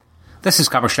This is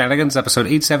Comic Shenanigans, episode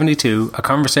 872, A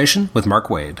Conversation with Mark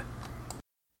Waid.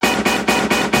 Ain't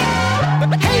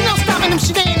no stopping them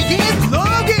shenanigans.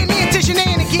 Love getting into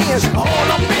shenanigans. All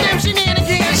up in them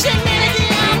shenanigans.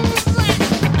 Shenanigans.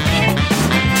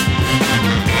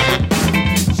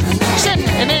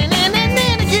 Shenanigans.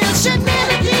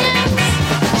 Shenanigans.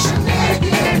 Shenanigans.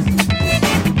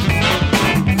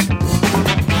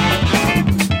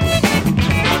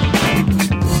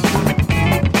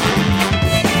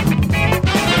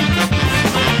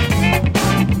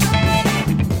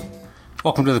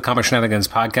 Welcome to the Comic Shenanigans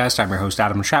podcast. I'm your host,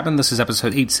 Adam Chapman. This is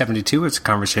episode 872. It's a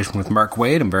conversation with Mark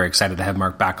Waid. I'm very excited to have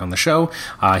Mark back on the show.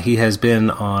 He has been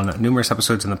on numerous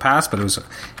episodes in the past, but it's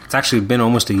actually been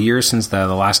almost a year since the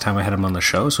last time I had him on the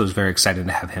show, so I was very excited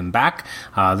to have him back.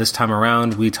 This time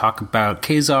around, we talk about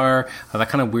Ka-Zar, that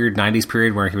kind of weird 90s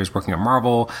period where he was working at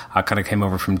Marvel, kind of came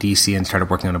over from DC and started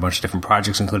working on a bunch of different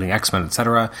projects, including X-Men,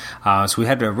 etc. So we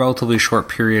had a relatively short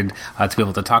period to be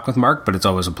able to talk with Mark, but it's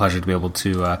always a pleasure to be able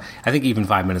to, I think even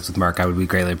 5 minutes with Mark, I would be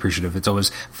greatly appreciative. It's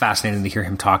always fascinating to hear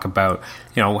him talk about,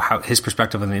 how his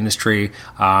perspective on the industry.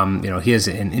 He has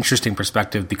an interesting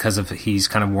perspective because of he's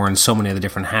kind of worn so many of the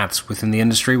different hats within the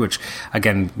industry, which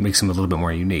again makes him a little bit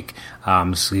more unique.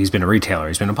 So he's been a retailer,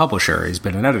 he's been a publisher, he's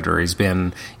been an editor, he's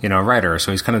been a writer.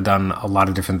 So he's kind of done a lot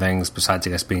of different things besides,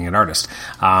 I guess, being an artist.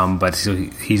 But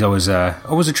he's always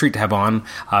a treat to have on.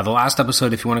 The last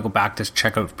episode, if you want to go back to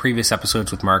check out previous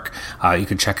episodes with Mark, you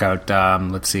could check out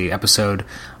episode.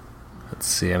 Let's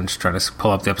see, I'm just trying to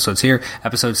pull up the episodes here.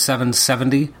 Episode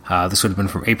 770, this would have been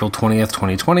from April 20th,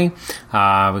 2020. We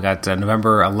got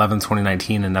November 11th,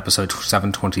 2019, and episode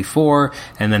 724.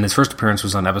 And then his first appearance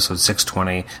was on episode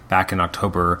 620 back in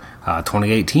October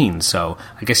 2018. So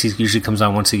I guess he usually comes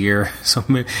on once a year. So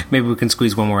maybe we can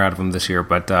squeeze one more out of him this year.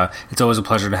 But it's always a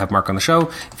pleasure to have Mark on the show.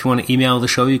 If you want to email the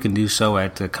show, you can do so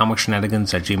at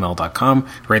comicshenanigans@gmail.com.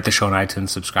 Rate the show on iTunes,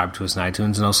 subscribe to us on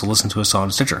iTunes, and also listen to us on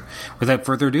Stitcher. Without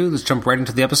further ado, let's jump right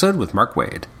into the episode with Mark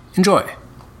Waid. Enjoy.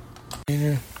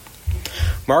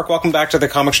 Mark, welcome back to the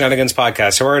Comic Shenanigans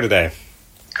podcast. How are you today?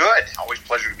 Good. Always a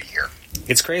pleasure to be here.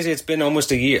 It's crazy. It's been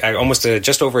almost a year,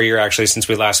 just over a year actually, since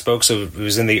we last spoke. So it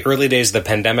was in the early days of the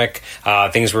pandemic.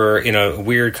 Things were in a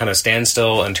weird kind of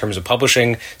standstill in terms of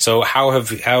publishing. So how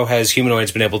has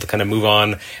Humanoids been able to kind of move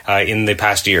on in the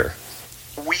past year?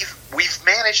 We've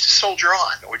managed to soldier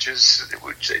on, which is a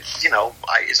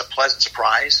pleasant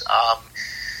surprise.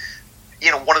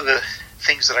 One of the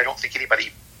things that I don't think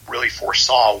anybody really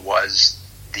foresaw was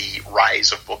the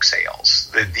rise of book sales.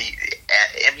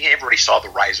 Everybody saw the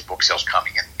rise of book sales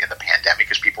coming in the pandemic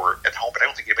because people were at home, but I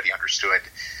don't think anybody understood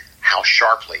how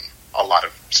sharply a lot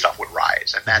of stuff would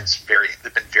rise, and that's been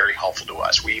very helpful to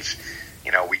us. We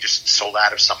just sold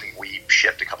out of something we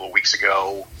shipped a couple of weeks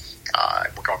ago.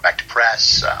 We're going back to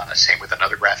press. Same with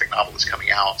another graphic novel that's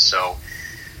coming out. So,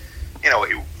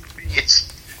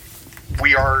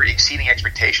 we are exceeding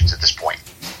expectations at this point.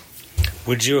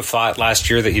 Would you have thought last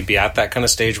year that you'd be at that kind of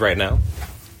stage right now?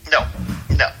 No.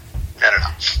 Then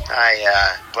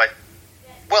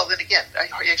again,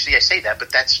 I say that, but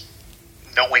that's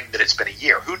knowing that it's been a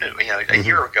year. Who knew? A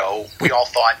year ago, we all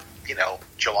thought,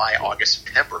 July, August,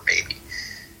 September, maybe.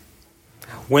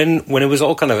 When it was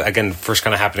all kind of, again, first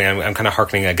kind of happening, I'm kind of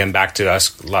hearkening again back to us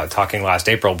talking last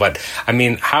April, but I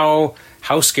mean, how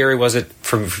scary was it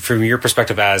from your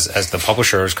perspective as the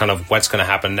publisher, is kind of what's going to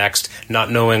happen next,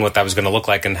 not knowing what that was going to look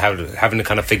like and having to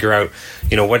kind of figure out,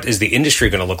 what is the industry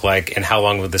going to look like and how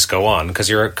long would this go on? Because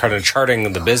you're kind of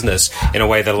charting the business in a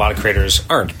way that a lot of creators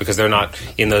aren't, because they're not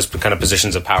in those kind of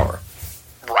positions of power.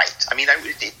 Right. I mean,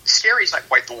 scary is not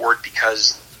quite the word,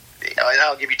 because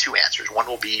I'll give you two answers. One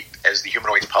will be as the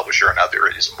Humanoids publisher, another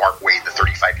is Mark Waid, the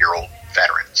 35-year-old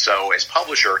veteran. So as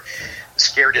publisher,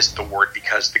 scared isn't the word,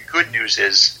 because the good news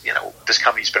is, this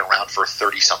company's been around for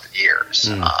 30-something years,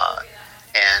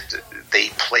 and they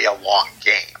play a long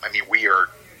game. I mean, we are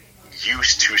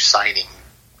used to signing,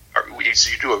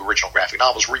 you do original graphic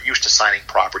novels, we're used to signing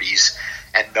properties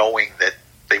and knowing that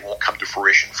they won't come to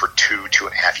fruition for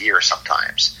 2.5 years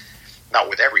sometimes. Not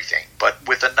with everything, but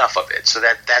with enough of it. So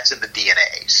that's in the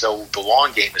DNA. So the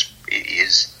long game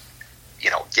is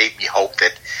gave me hope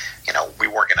that, we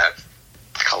weren't going to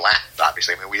collapse,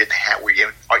 obviously. I mean,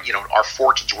 our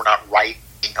fortunes were not riding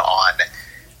on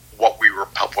what we were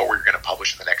going to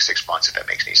publish in the next 6 months, if that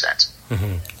makes any sense.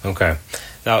 Mm-hmm. Okay.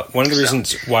 Now, one of the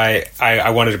reasons why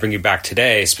I wanted to bring you back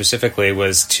today specifically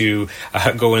was to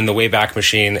go in the Wayback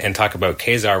Machine and talk about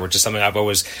Ka-Zar, which is something I've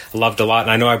always loved a lot. And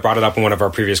I know I brought it up in one of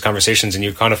our previous conversations, and you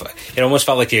it almost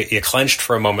felt like you clenched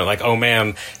for a moment, like, oh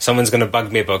man, someone's going to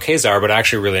bug me about Ka-Zar, but I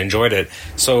actually really enjoyed it.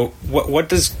 So what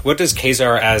does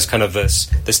Ka-Zar, as kind of this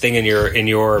thing in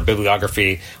your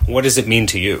bibliography, what does it mean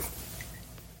to you?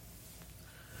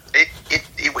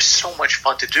 It was so much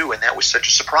fun to do, and that was such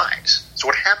a surprise. So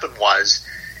what happened was,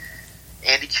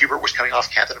 Andy Kubert was coming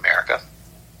off Captain America,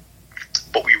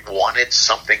 but we wanted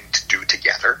something to do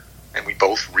together, and we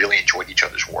both really enjoyed each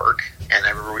other's work. And I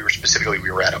remember we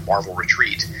were at a Marvel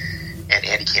retreat, and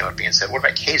Andy came up to me and said, "What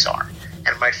about Ka-Zar?"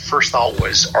 And my first thought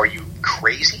was, "Are you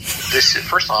crazy?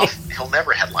 First off, he'll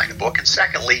never headline a book, and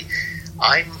secondly,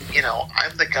 I'm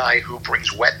the guy who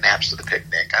brings wet naps to the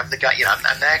picnic. I'm the guy, I'm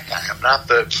that guy.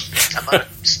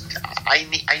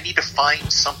 I need to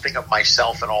find something of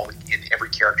myself in every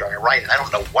character I write, and I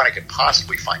don't know what I could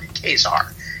possibly find in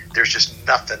Ka-Zar. There's just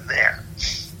nothing there."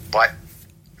 But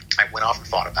I went off and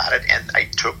thought about it, and I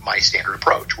took my standard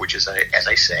approach, which is, as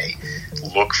I say,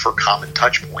 look for common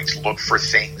touch points, look for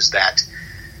things that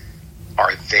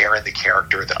are there in the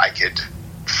character that I could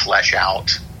flesh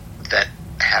out, that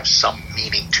have some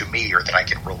meaning to me or that I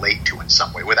can relate to in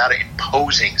some way without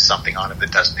imposing something on him that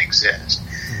doesn't exist.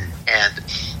 And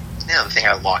the thing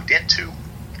I locked into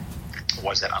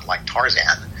was that, unlike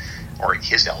Tarzan or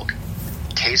his ilk,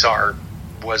 Ka-Zar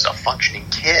was a functioning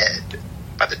kid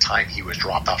by the time he was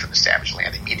dropped off in the Savage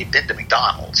Land. I mean, he'd been to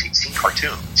McDonald's, he'd seen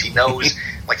cartoons, he knows,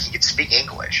 like, he could speak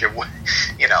English. It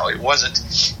wasn't,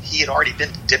 he had already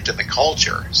been dipped in the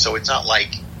culture, so it's not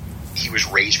like he was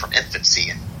raised from infancy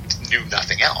and knew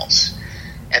nothing else.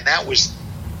 And that was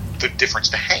the difference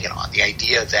to hang it on. The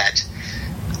idea that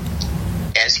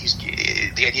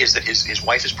is that his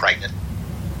wife is pregnant,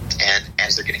 and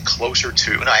as they're getting closer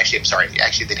to,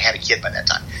 they'd had a kid by that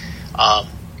time.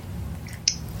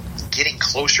 Getting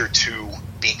closer to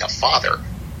being a father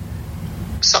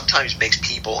sometimes makes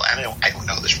people, I don't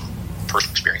know this from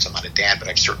personal experience, I'm not a dad, but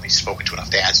I've certainly spoken to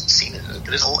enough dads and seen it.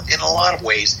 In a lot of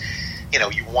ways,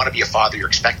 you want to be a father, you're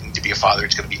expecting to be a father,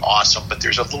 it's going to be awesome, but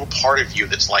there's a little part of you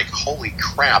that's like, holy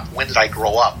crap, when did I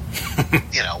grow up?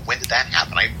 When did that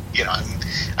happen?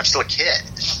 I'm still a kid.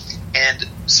 And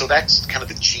so that's kind of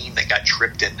the gene that got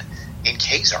tripped in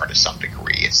Ka-Zar to some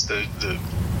degree. It's the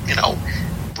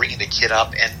bringing the kid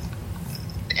up and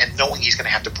knowing he's going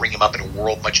to have to bring him up in a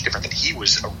world much different than he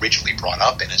was originally brought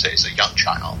up in as a young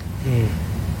child.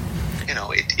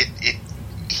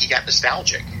 He got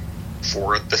nostalgic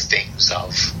for the things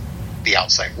of the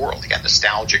outside world. He got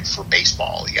nostalgic for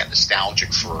baseball. He got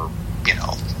nostalgic for,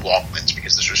 Walkmans,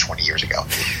 because this was 20 years ago.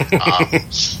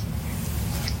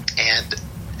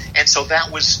 And so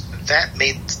that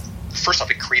made, first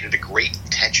off, it created a great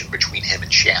tension between him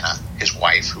and Shanna, his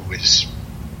wife, who is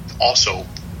also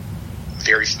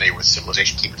very familiar with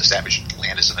civilization, keeping the Savage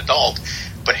Land as an adult,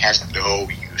 but has no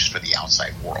use for the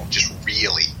outside world, just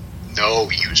really no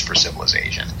use for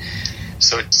civilization.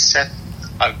 So it set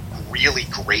a really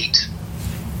great,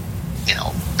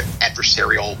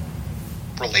 adversarial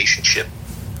relationship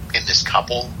in this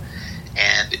couple,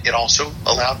 and it also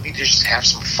allowed me to just have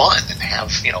some fun and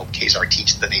have, Ka-Zar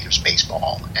teach the natives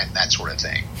baseball and that sort of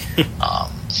thing.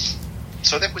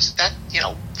 So that was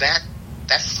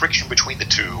that friction between the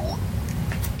two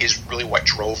is really what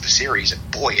drove the series,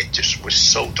 and boy, it just was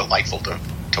so delightful to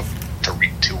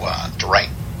write.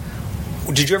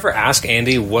 Did you ever ask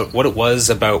Andy what it was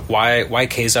about why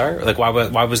Ka-Zar? Like, why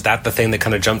was that the thing that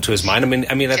kind of jumped to his mind? I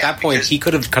mean, at that point, he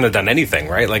could have kind of done anything,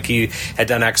 right? Like, he had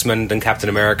done X-Men and Captain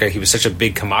America. He was such a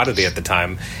big commodity at the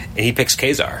time, and he picks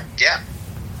Ka-Zar. Yeah.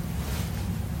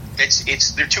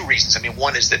 There are two reasons. I mean,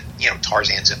 one is that,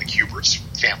 Tarzan's in the Kubert's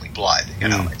family blood.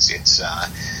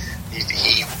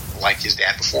 He, like his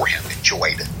dad before him,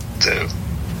 enjoyed the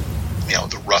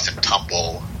rough and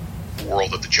tumble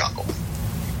world of the jungle.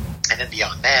 And then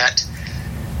beyond that,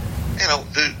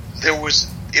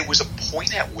 it was a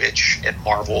point at which at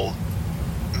Marvel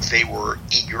they were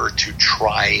eager to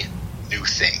try new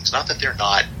things. Not that they're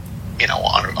not,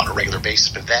 on a regular basis,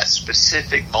 but that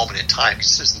specific moment in time.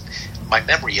 My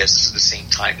memory is this is the same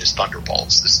time as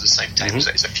Thunderbolts. This is the same time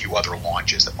as a few other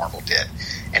launches that Marvel did.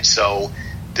 And so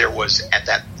there was, at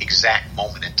that exact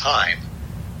moment in time,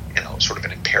 sort of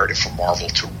an imperative for Marvel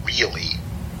to really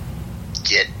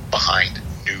get behind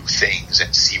new things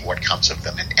and see what comes of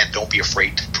them, and don't be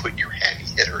afraid to put your heavy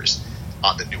hitters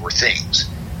on the newer things.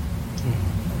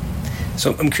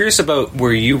 So I'm curious about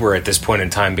where you were at this point in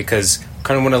time, because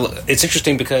kind of it's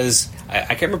interesting because I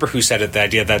can't remember who said it, the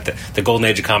idea that the golden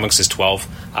age of comics is 12.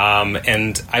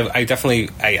 And I definitely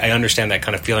understand that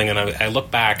kind of feeling. And I look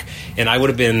back, and I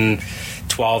would have been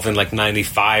 12 in like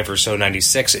 95 or so,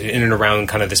 96, in and around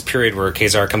kind of this period where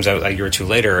Ka-Zar comes out a year or two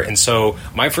later. And so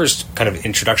my first kind of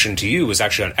introduction to you was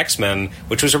actually on X-Men,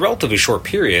 which was a relatively short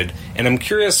period. And I'm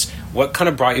curious what kind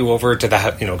of brought you over to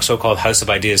the so-called House of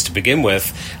Ideas to begin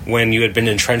with, when you had been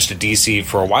entrenched at DC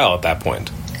for a while at that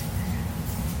point.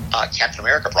 Captain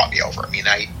America brought me over. I mean,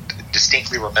 I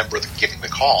distinctly remember getting the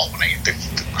call when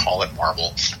the call at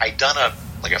Marvel. I'd done a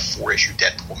 4-issue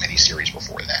Deadpool miniseries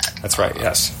before that. That's right.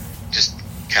 Yes. Just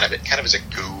kind of as a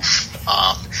goof,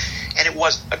 and it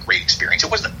wasn't a great experience.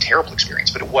 It wasn't a terrible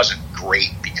experience, but it wasn't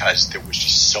great because there was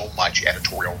just so much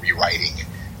editorial rewriting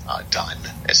done.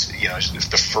 As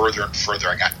the further and further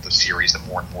I got into the series, the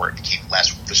more and more it became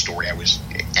less the story I was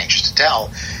anxious to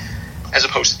tell, as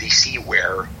opposed to DC,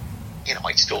 where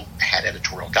I still had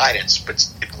editorial guidance, but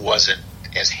it wasn't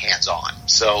as hands-on.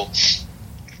 So,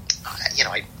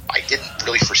 I didn't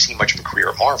really foresee much of a career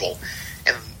at Marvel,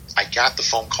 and I got the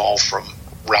phone call from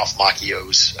Ralph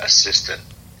Macchio's assistant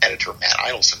editor, Matt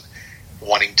Idelson,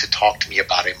 wanting to talk to me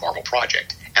about a Marvel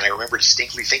project. And I remember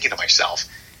distinctly thinking to myself,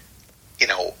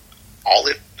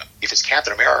 if it's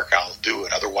Captain America, I'll do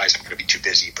it. Otherwise, I'm going to be too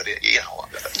busy. But,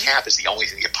 Cap is the only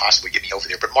thing that could possibly get me over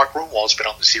there. But Mark Gruenwald's been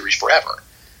on the series forever.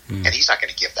 And he's not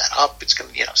going to give that up. It's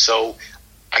going to, so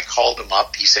I called him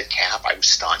up. He said Cap. I was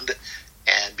stunned.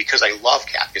 And because I love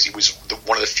Cap, because he was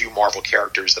one of the few Marvel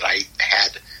characters that I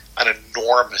had an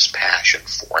enormous passion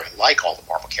for. I like all the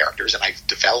Marvel characters, and I've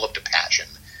developed a passion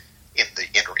in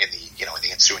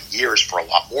the ensuing years for a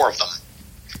lot more of them.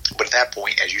 But at that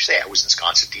point, as you say, I was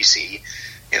ensconced at DC.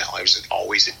 I was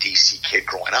always a DC kid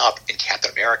growing up, and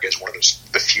Captain America is one of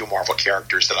the few Marvel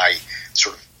characters that I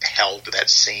sort of held to that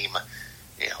same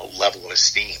level of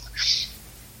esteem.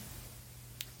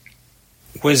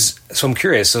 So I'm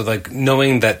curious. So, like,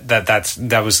 knowing that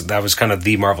was kind of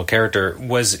the Marvel character,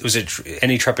 was it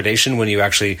any trepidation when you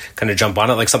actually kind of jump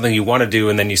on it, like something you want to do,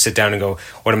 and then you sit down and go,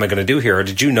 "What am I going to do here?" Or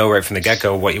did you know right from the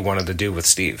get-go what you wanted to do with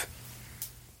Steve?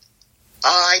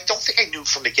 I don't think I knew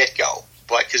from the get-go,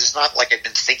 but because it's not like I'd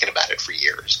been thinking about it for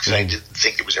years, because I didn't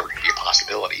think it was ever going to be a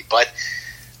possibility. But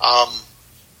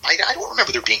I don't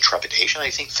remember there being trepidation. I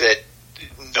think that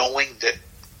knowing that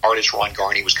artist Ron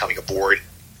Garney was coming aboard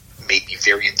made me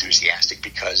very enthusiastic,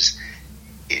 because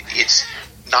it's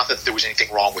not that there was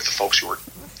anything wrong with the folks who were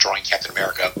drawing Captain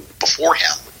America before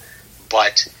him,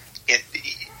 but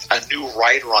a new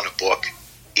writer on a book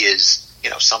is,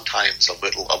 sometimes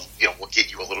will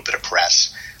get you a little bit of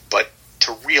press, but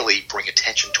to really bring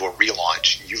attention to a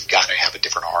relaunch, you've got to have a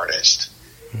different artist.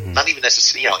 Mm-hmm. Not even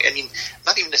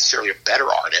necessarily a better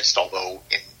artist, although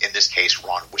in this case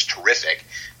Ron was terrific,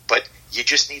 but you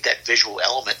just need that visual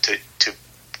element to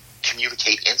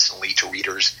communicate instantly to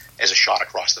readers as a shot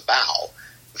across the bow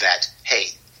that, hey,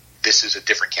 this is a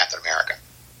different Captain America.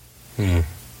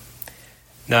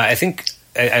 Now, I think,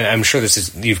 I'm sure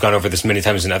you've gone over this many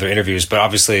times in other interviews, but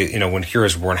obviously, when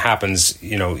Heroes Reborn happens,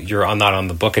 you're not on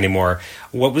the book anymore.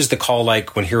 What was the call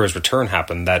like when Heroes Return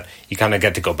happened, that you kind of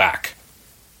get to go back?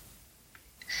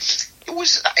 It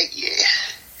was,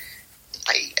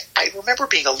 I remember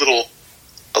being a little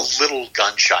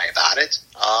gun shy about it,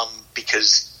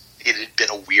 because it had been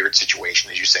a weird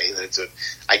situation, as you say. That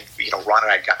Ron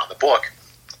and I had gotten on the book,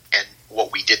 and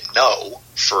what we didn't know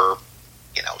for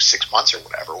 6 months or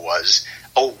whatever was,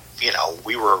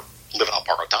 we were living on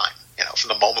borrowed time. From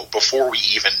the moment before we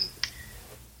even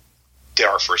did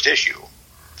our first issue,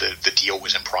 the deal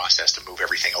was in process to move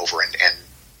everything over and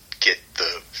get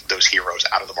those heroes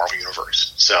out of the Marvel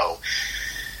Universe. So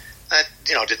that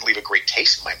didn't leave a great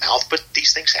taste in my mouth, but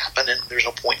these things happen, and there's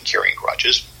no point in carrying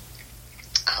grudges.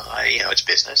 It's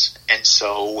business. And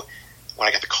so when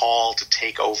I got the call to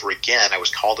take over again, I was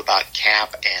called about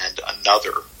Cap and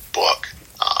another book,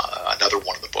 another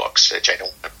one of the books, which I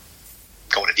don't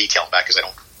go into detail about because I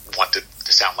don't want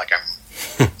to sound like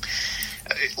I'm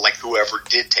like whoever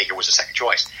did take it was a second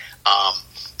choice.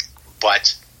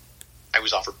 But I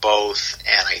was offered both,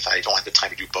 and I thought I don't have the time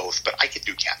to do both, but I could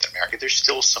do Captain America. There's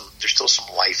still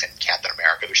some life in Captain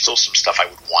America. There's still some stuff I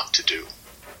would want to do.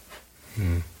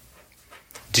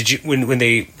 Did you, when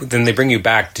they bring you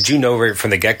back, did you know right from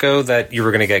the get-go that you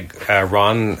were going to get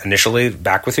Ron initially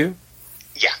back with you?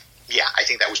 Yeah. I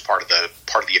think that was part of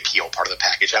the appeal, part of the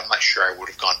package. I'm not sure I would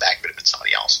have gone back if it had been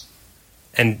somebody else.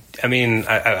 And I mean,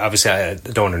 obviously, I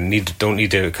don't need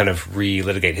to kind of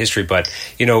relitigate history, but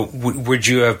would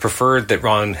you have preferred that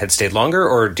Ron had stayed longer,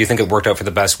 or do you think it worked out for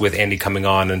the best with Andy coming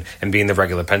on and being the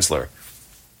regular penciler?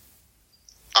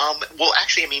 Well,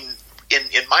 actually, I mean,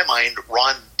 in my mind,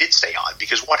 Ron did stay on,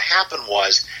 because what happened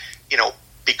was,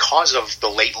 because of the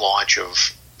late launch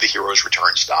of the Heroes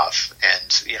Return stuff,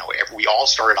 and we all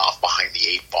started off behind the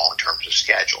eight ball in terms of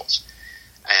schedules,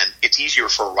 and it's easier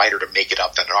for a writer to make it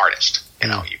up than an artist.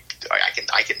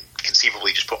 I can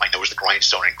conceivably just put my nose to the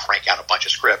grindstone and crank out a bunch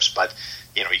of scripts, but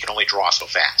you can only draw so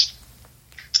fast.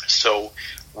 So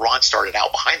Ron started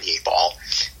out behind the eight ball,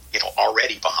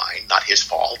 already behind, not his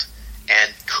fault,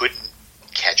 and couldn't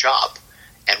catch up,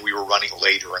 and we were running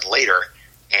later and later,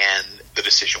 and the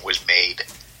decision was made,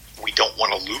 we don't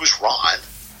want to lose Ron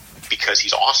because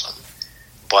he's awesome,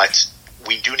 but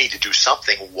we do need to do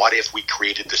something. What if we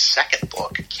created the second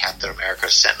book, Captain America: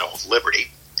 Sentinel of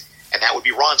Liberty, and that would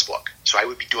be Ron's book. So I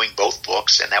would be doing both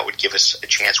books, and that would give us a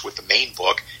chance with the main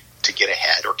book to get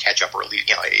ahead or catch up, or at least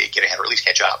get ahead or at least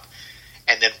catch up,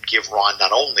 and then give Ron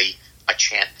not only a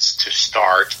chance to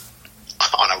start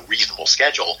on a reasonable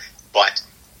schedule, but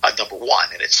a number one,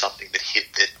 and it's something that he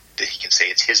can say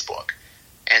it's his book.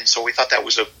 And so we thought that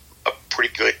was a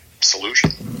pretty good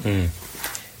solution.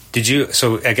 Did you?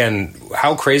 So again,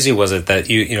 how crazy was it that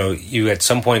you at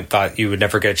some point thought you would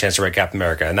never get a chance to write Captain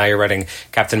America, and now you're writing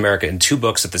Captain America in two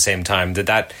books at the same time? Did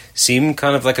that seem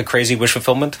kind of like a crazy wish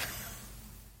fulfillment?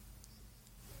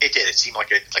 It did. It seemed like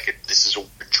this is a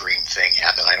dream thing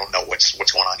happened. I don't know what's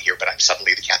going on here, but I'm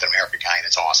suddenly the Captain America guy, and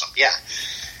it's awesome. Yeah.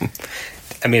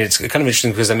 I mean, it's kind of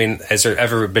interesting because, has there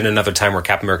ever been another time where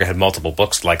Captain America had multiple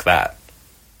books like that?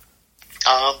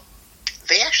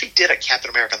 They actually did a Captain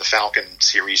America and the Falcon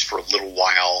series for a little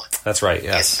while. That's right,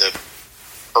 yes. In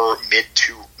the mid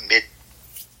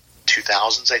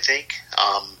 2000s, I think.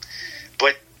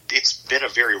 But it's been a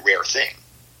very rare thing.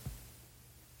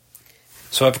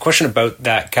 So I have a question about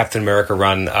that Captain America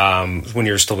run when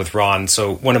you're still with Ron.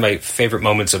 So one of my favorite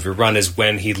moments of your run is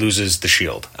when he loses the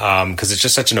shield, because it's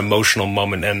just such an emotional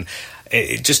moment. And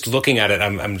just looking at it,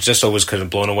 I'm just always kind of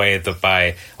blown away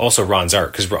by also Ron's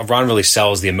art, because Ron really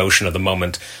sells the emotion of the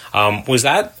moment. Was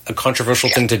that a controversial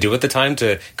thing to do at the time,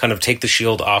 to kind of take the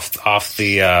shield off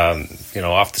the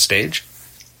off the stage?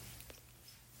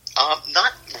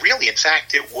 Not really. In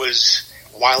fact, it was.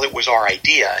 While it was our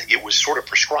idea, it was sort of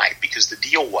prescribed, because the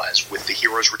deal was with the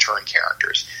Heroes Return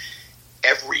characters,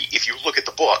 if you look at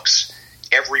the books,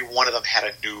 every one of them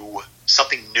had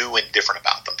something new and different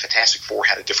about them. Fantastic Four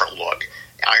had a different look.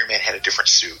 Iron Man had a different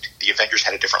suit. The Avengers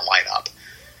had a different lineup.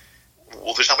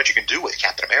 Well, there's not much you can do with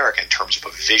Captain America in terms of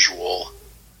a visual,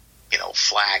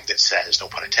 flag that says, no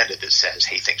pun intended, that says,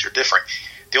 hey, things are different.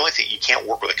 The only thing, you can't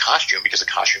work with a costume because the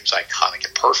costume's iconic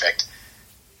and perfect.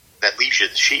 That leaves you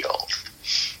the shield.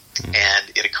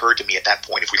 And it occurred to me at that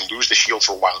point, if we lose the shield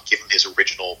for a while and give him his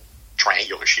original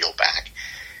triangular shield back,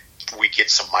 we get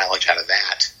some mileage out of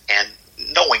that. And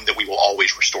knowing that we will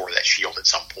always restore that shield at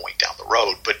some point down the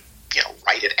road, but,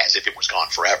 write it as if it was gone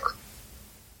forever.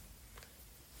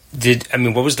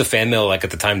 What was the fan mail like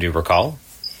at the time? Do you recall?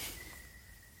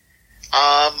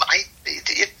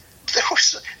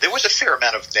 There was a fair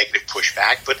amount of negative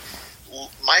pushback, but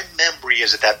my memory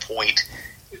is at that point,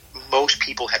 most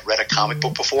people had read a comic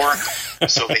book before,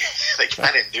 so they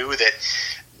kind of knew that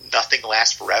nothing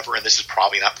lasts forever, and this is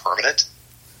probably not permanent.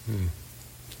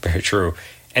 Very true.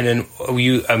 And then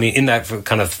in that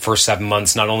kind of first 7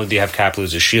 months, not only do you have Cap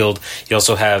lose his shield, you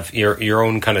also have your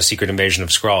own kind of Secret Invasion of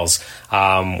Skrulls,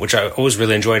 which I always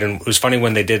really enjoyed. And it was funny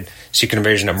when they did Secret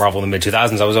Invasion at Marvel in the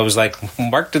mid-2000s, I was always like,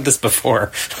 Mark did this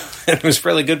before. And it was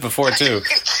fairly good before, too.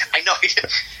 I know.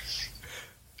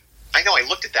 I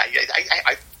looked at that.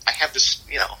 I have this,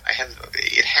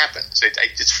 it happens.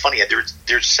 It's funny.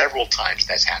 There's several times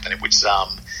that's happened. It was,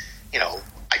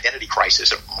 Identity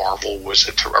Crisis at Marvel or at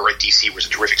DC was a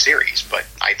terrific series, but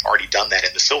I'd already done that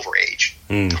in the Silver Age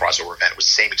crossover event. It was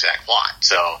the same exact plot.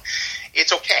 So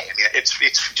it's okay. It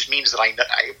just means that I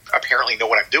apparently know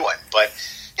what I'm doing. But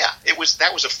yeah,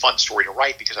 that was a fun story to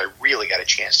write, because I really got a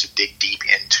chance to dig deep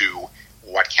into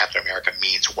what Captain America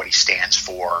means, what he stands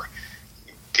for.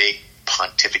 Big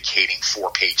pontificating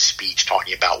 4-page speech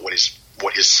talking about what his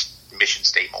mission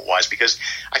statement was, because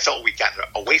I felt we'd gotten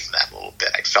away from that a little bit.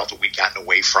 I felt that we'd gotten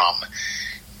away from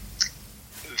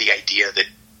the idea that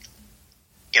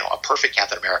a perfect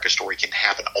Captain America story can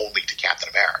happen only to Captain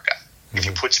America. Mm-hmm. If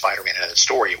you put Spider-Man in that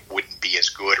story, it wouldn't be as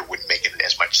good, or wouldn't make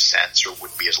as much sense, or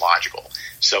wouldn't be as logical.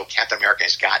 So Captain America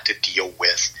has got to deal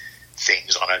with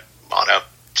things on a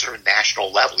sort of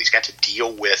national level. He's got to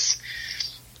deal with,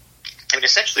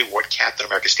 essentially what Captain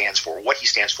America stands for, what he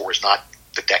stands for is not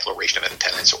the Declaration of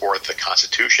Independence or the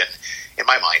Constitution. In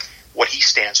my mind, what he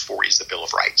stands for is the Bill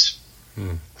of Rights.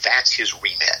 That's his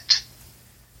remit,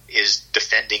 is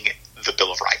defending the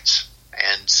Bill of Rights.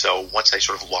 And so once I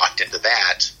sort of locked into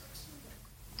that,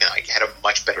 I had a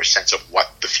much better sense of what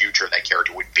the future of that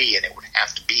character would be, and it would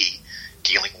have to be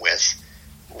dealing with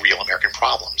real American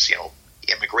problems,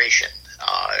 immigration,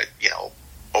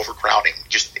 overcrowding,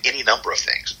 just any number of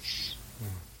things.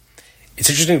 It's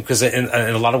interesting because in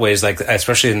a lot of ways, like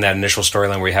especially in that initial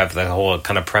storyline where you have the whole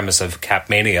kind of premise of Cap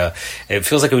Mania, it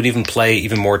feels like it would even play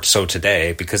even more so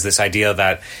today, because this idea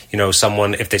that,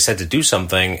 someone, if they said to do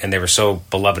something and they were so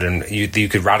beloved, and you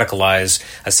could radicalize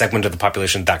a segment of the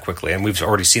population that quickly. And we've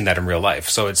already seen that in real life.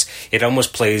 So it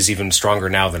almost plays even stronger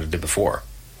now than it did before.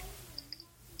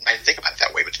 I didn't think about it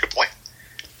that way, but it's a good point.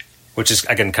 Which is,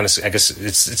 again, kind of, I guess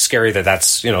it's scary that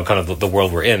that's, kind of the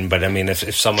world we're in. But I mean,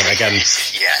 if someone, again...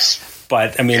 Yes.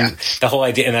 But I mean, the whole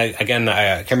idea, and I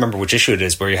can't remember which issue it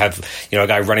is, where you have, a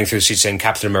guy running through the street saying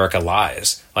Captain America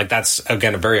lies. Like, that's,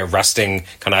 again, a very arresting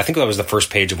kind of, I think that was the first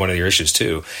page of one of your issues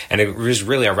too. And it was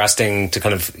really arresting to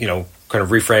kind of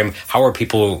reframe how are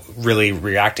people really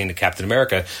reacting to Captain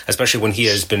America, especially when he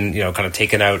has been, kind of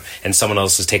taken out and someone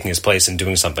else is taking his place and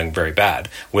doing something very bad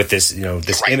with this,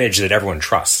 this image that everyone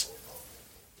trusts.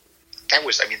 That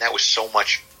was so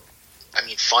much.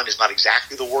 Fun is not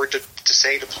exactly the word to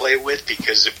say to play with,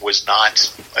 because it was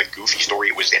not a goofy story.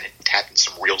 It had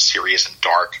some real serious and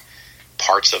dark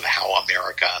parts of how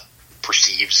America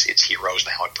perceives its heroes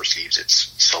and how it perceives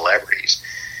its celebrities.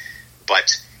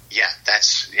 But yeah,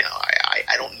 that's,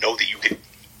 I don't know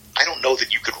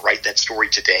that you could write that story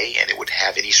today and it would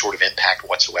have any sort of impact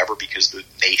whatsoever, because the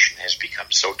nation has become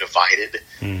so divided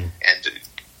and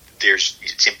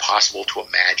it's impossible to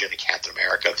imagine a Captain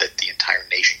America that the entire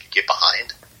nation could get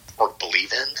behind or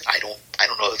believe in. I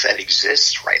don't know if that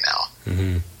exists right now.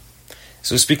 Mm-hmm.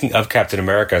 So speaking of Captain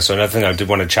America, so another thing I did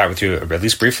want to chat with you at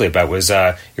least briefly about was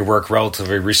your work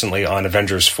relatively recently on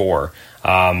Avengers 4,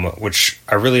 which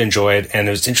I really enjoyed. And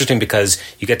it was interesting because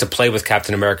you get to play with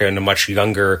Captain America in a much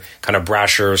younger, kind of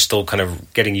brasher, still kind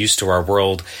of getting used to our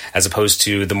world, as opposed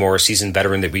to the more seasoned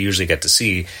veteran that we usually get to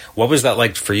see. What was that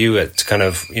like for you to kind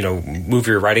of, move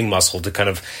your writing muscle to kind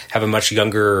of have a much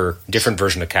younger, different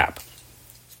version of Cap?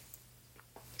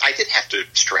 I did have to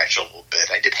stretch a little bit.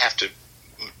 I did have to,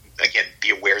 again, be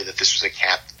aware that this was a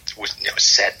Cap that was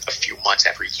set a few months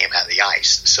after he came out of the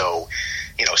ice. So,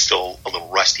 still a little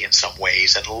rusty in some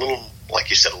ways, and a little, like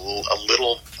you said, a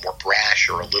little more brash,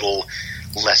 or a little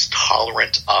less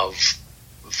tolerant of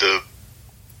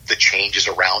the changes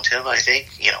around him. I think,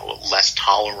 less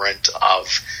tolerant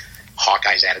of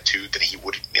Hawkeye's attitude than he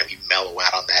would. He'd mellow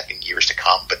out on that in years to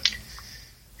come. But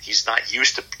he's not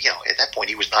used to. At that point,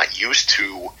 he was not used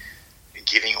to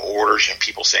giving orders and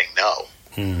people saying no.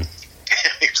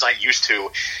 He was not used to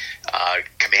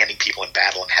commanding people in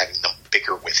battle and having them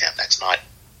bicker with him.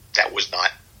 That was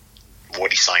not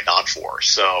what he signed on for.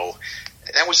 So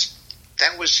that was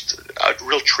a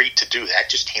real treat to do. That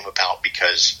just came about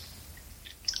because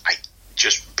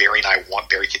Barry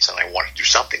Kitson and I wanted to do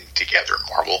something together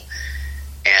in Marvel,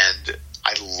 and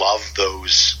I love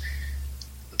those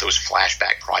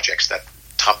flashback projects that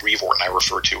Tom Brevoort and I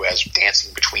refer to as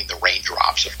dancing between the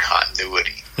raindrops of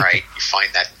continuity. Right? You find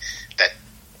that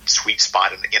sweet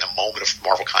spot in a moment of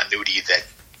Marvel continuity that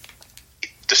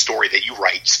the story that you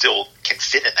write still can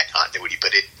fit in that continuity,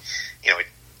 but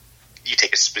you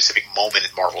take a specific moment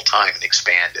in Marvel time and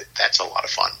expand it. That's a lot of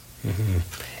fun. Mm-hmm.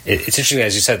 It's interesting,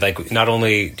 as you said, like, not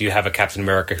only do you have a Captain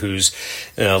America who's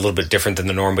a little bit different than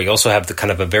the norm, but you also have the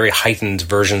kind of a very heightened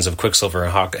versions of Quicksilver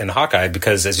and Hawkeye,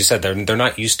 because, as you said, they're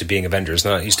not used to being Avengers,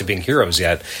 they're not used to being heroes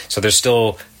yet, so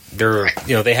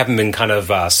they haven't been kind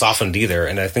of softened either.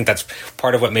 And I think that's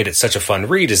part of what made it such a fun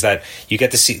read, is that you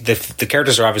get to see the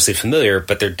characters are obviously familiar,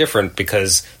 but they're different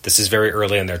because this is very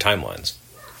early in their timelines.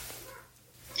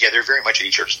 Yeah, they're very much at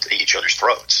each other's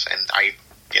throats, and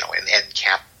and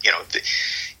Cap,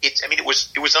 it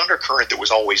was an undercurrent that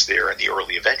was always there in the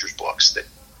early Avengers books that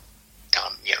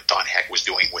Don Heck was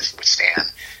doing with Stan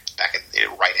back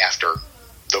right after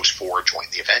those four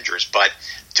joined the Avengers, but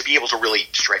to be able to really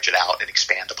stretch it out and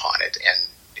expand upon it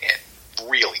and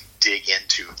really dig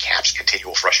into Cap's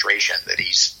continual frustration that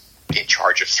he's in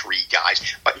charge of three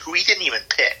guys, but who he didn't even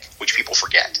pick, which people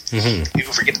forget. Mm-hmm.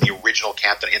 People forget the original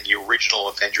Captain in the original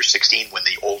Avengers 16, when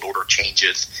the old order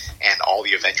changes and all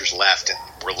the Avengers left, and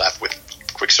we're left with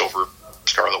Quicksilver,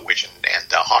 Scarlet Witch, and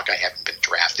Hawkeye haven't been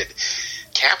drafted.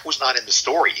 Cap was not in the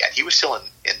story yet. He was still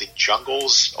in the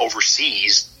jungles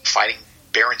overseas fighting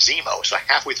Baron Zemo. So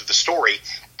halfway through the story,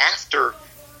 after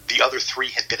the other three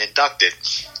had been inducted,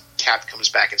 Cap comes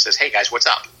back and says, "Hey guys, what's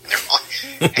up?" And they're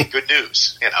like, "Hey, good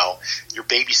news. You're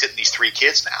babysitting these three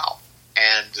kids now."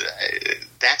 And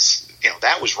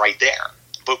that was right there.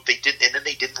 but they didn't, and then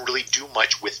they didn't really do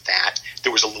much with that.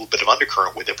 There was a little bit of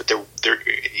undercurrent with it, but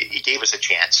it gave us a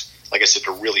chance, like I said,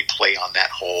 to really play on that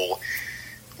whole,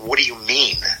 what do you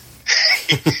mean?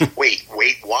 wait,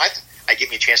 what? I gave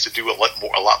me a chance to do a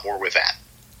lot more with that.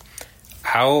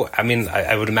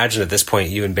 I would imagine at this point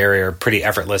you and Barry are pretty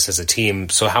effortless as a team.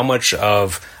 So how much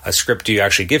of a script do you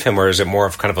actually give him, or is it more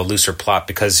of kind of a looser plot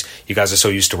because you guys are so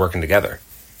used to working together?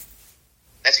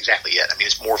 That's exactly it. I mean,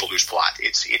 it's more of a loose plot.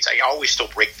 I always still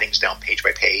break things down page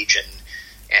by page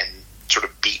and sort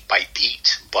of beat by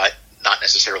beat, but not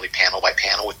necessarily panel by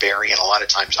panel with Barry. And a lot of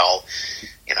times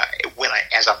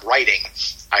as I'm writing,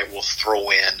 I will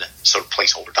throw in sort of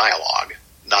placeholder dialogue,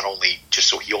 not only just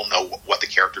so he'll know what the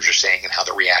characters are saying and how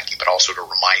they're reacting, but also to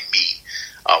remind me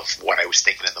of what I was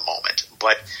thinking in the moment.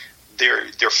 But they're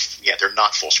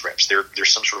not full scripts. They're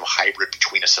some sort of hybrid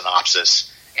between a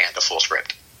synopsis and a full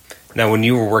script. Now, when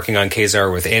you were working on Ka-Zar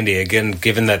with Andy, again,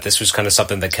 given that this was kind of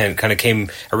something that kind of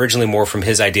came originally more from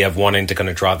his idea of wanting to kind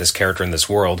of draw this character in this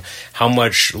world, how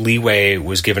much leeway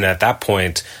was given at that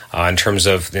point in terms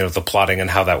of the plotting and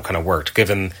how that kind of worked?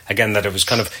 Given again that it was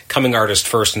kind of coming artist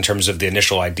first in terms of the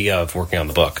initial idea of working on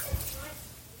the book.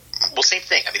 Well, same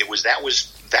thing. I mean, that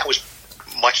was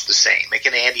much the same.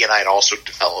 Again, Andy and I had also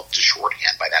developed a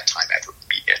shorthand by that time after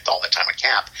all that time at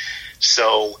Cap,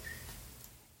 so.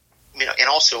 And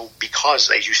also because,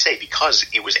 as you say, because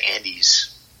it was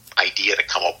Andy's idea to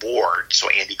come aboard, so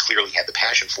Andy clearly had the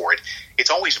passion for it, it's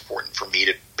always important for me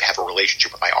to have a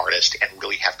relationship with my artist and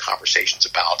really have conversations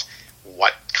about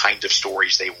what kind of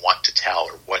stories they want to tell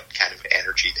or what kind of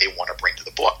energy they want to bring to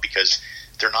the book, because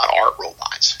they're not art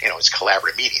robots. It's a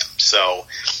collaborative medium. So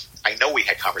I know we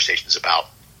had conversations about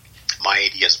my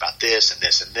ideas about this and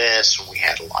this and this, and we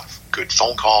had a lot of good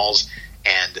phone calls,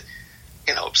 and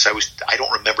so I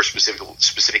don't remember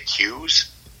specific cues,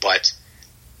 but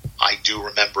I do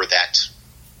remember that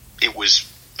it was,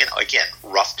 again,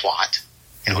 rough plot.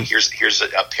 Here's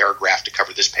a paragraph to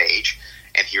cover this page,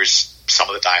 and here's some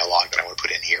of the dialogue that I want to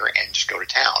put in here, and just go to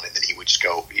town. And then he would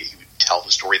tell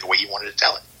the story the way he wanted to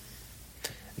tell it.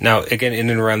 Now, again, in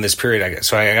and around this period,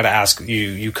 so I got to ask,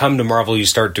 you come to Marvel, you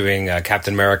start doing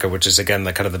Captain America, which is, again,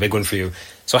 kind of the big one for you.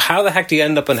 So how the heck do you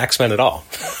end up in X-Men at all?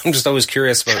 I'm just always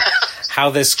curious about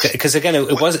how this, because again,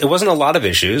 it wasn't a lot of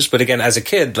issues, but again, as a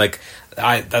kid,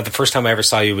 the first time I ever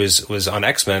saw you was on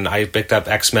X-Men. I picked up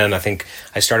X-Men. I think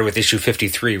I started with issue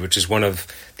 53, which is one of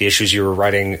the issues you were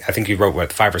writing. I think you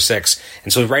wrote 5 or 6,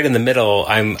 and so right in the middle,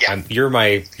 you're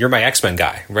my X-Men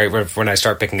guy, right? When I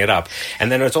start picking it up, and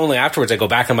then it's only afterwards I go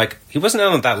back and I'm like, he wasn't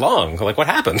on it that long. Like, what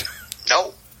happened?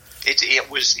 No.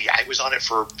 I was on it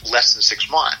for less than 6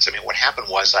 months. I mean, what happened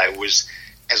was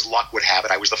as luck would have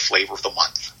it, I was the flavor of the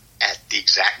month at the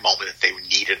exact moment that they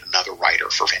needed another writer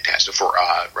for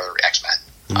X-Men.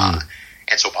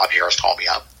 And so Bob Harris called me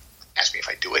up, asked me if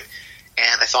I'd do it,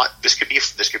 and I thought this could be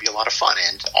a lot of fun,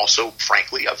 and also,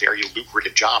 frankly, a very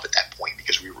lucrative job at that point,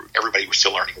 because everybody was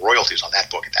still earning royalties on that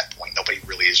book at that point. Nobody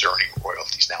really is earning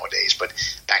royalties nowadays, but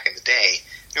back in the day,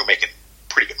 they were making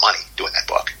pretty good money doing that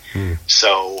book.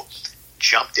 So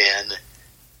jumped in,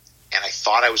 and I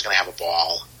thought I was going to have a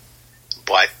ball,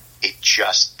 but the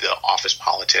office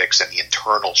politics and the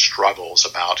internal struggles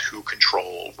about who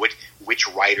controls which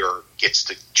writer gets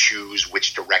to choose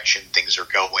which direction things are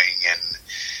going, and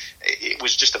it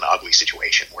was just an ugly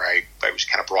situation where I was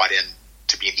kind of brought in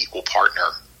to be an equal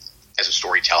partner as a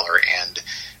storyteller and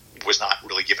was not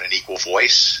really given an equal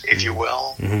voice, if you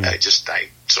will.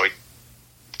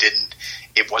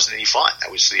 It wasn't any fun. I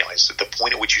was, at the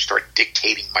point at which you start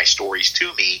dictating my stories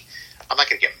to me, I'm not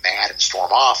going to get mad and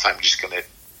storm off. I'm just going to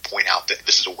point out that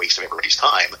this is a waste of everybody's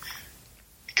time,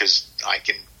 because I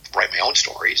can write my own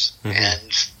stories,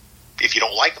 and if you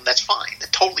don't like them, that's fine.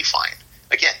 That's totally fine.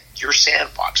 Again, your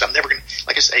sandbox. I'm never going to,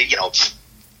 like I say,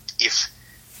 if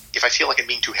I feel like I'm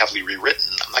being too heavily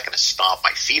rewritten, I'm not going to stomp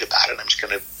my feet about it. I'm just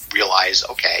going to realize,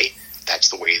 okay, that's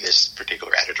the way this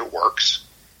particular editor works,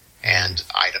 and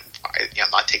I'm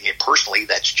not taking it personally.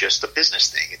 That's just a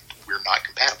business thing. We're not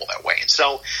compatible that way. And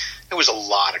so there was a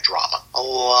lot of drama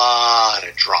on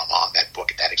that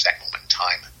book at that exact moment in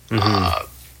time.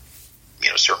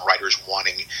 Certain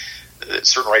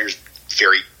writers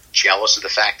very jealous of the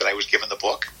fact that I was given the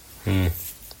book, and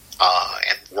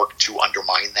worked to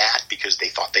undermine that because they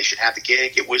thought they should have the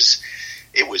gig. I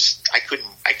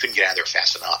couldn't get out of there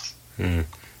fast enough.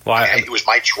 Well, it was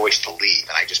my choice to leave,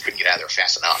 and I just couldn't get out of there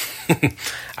fast enough.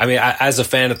 I mean, as a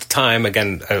fan at the time,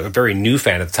 again, a very new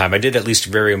fan at the time, I did at least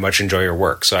very much enjoy your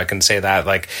work. So I can say that,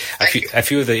 like, a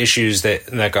few of the issues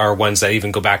that like are ones that I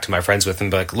even go back to my friends with and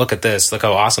be like, look at this, look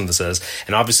how awesome this is.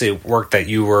 And obviously work that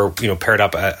you were, paired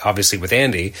up obviously with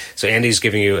Andy. So Andy's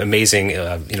giving you amazing,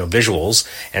 visuals.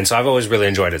 And so I've always really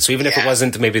enjoyed it. So even if it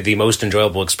wasn't maybe the most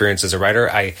enjoyable experience as a writer,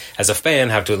 I, as a fan,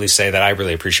 have to at least say that I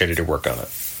really appreciated your work on it.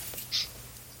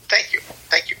 Thank you.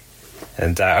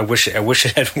 And I wish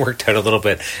it had worked out a little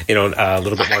bit, a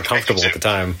little bit more comfortable at the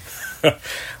time.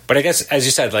 But I guess, as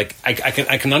you said, like I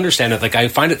can understand it. Like I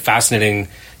find it fascinating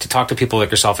to talk to people like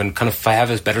yourself and kind of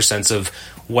have a better sense of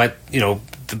what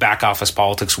the back office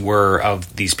politics were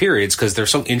of these periods, because they're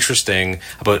so interesting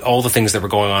about all the things that were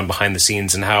going on behind the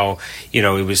scenes and how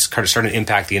it was kind of starting to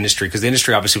impact the industry, because the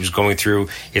industry obviously was going through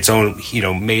its own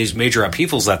major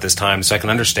upheavals at this time. So I can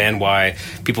understand why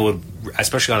people would,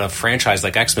 especially on a franchise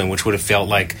like X-Men, which would have felt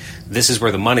like this is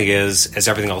where the money is as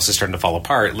everything else is starting to fall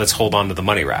apart. Let's hold on to the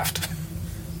money raft.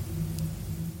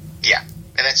 Yeah,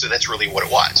 and that's really what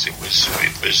it was. It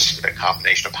was a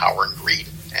combination of power and greed.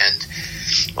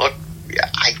 And look,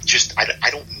 I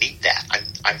don't need that.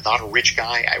 I'm not a rich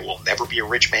guy. I will never be a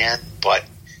rich man, but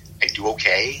I do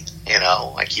okay.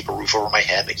 I keep a roof over my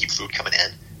head. I keep food coming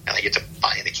in, and I get to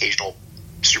buy an occasional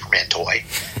Superman toy,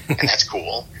 and that's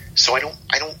cool. So I don't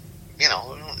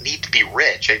need to be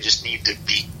rich. I just need to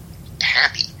be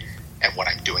happy at what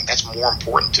I'm doing. That's more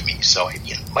important to me. So I'd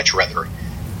much rather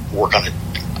work on an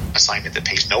assignment that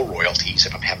pays no royalties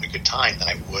if I'm having a good time than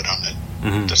I would on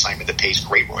an assignment that pays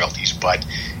great royalties but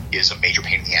is a major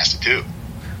pain in the ass to do.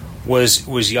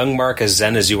 Was young Mark as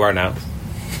zen as you are now?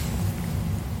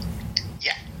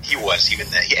 Yeah, he was. Even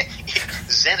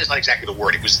zen is not exactly the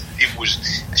word. It was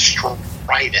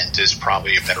strident is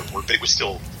probably a better word, but it was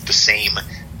still the same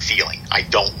feeling. I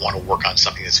don't want to work on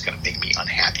something that's going to make me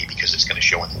unhappy because it's going to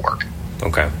show in the work.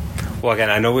 Okay. Well,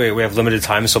 again, I know we have limited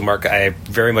time, so Mark, I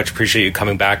very much appreciate you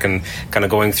coming back and kind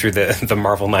of going through the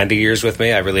Marvel 90 years with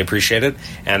me. I really appreciate it,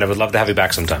 and I would love to have you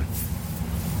back sometime.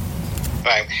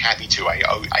 I'm happy to. I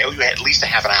owe you at least a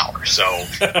half an hour, so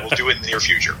we'll do it in the near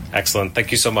future. Excellent. Thank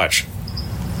you so much.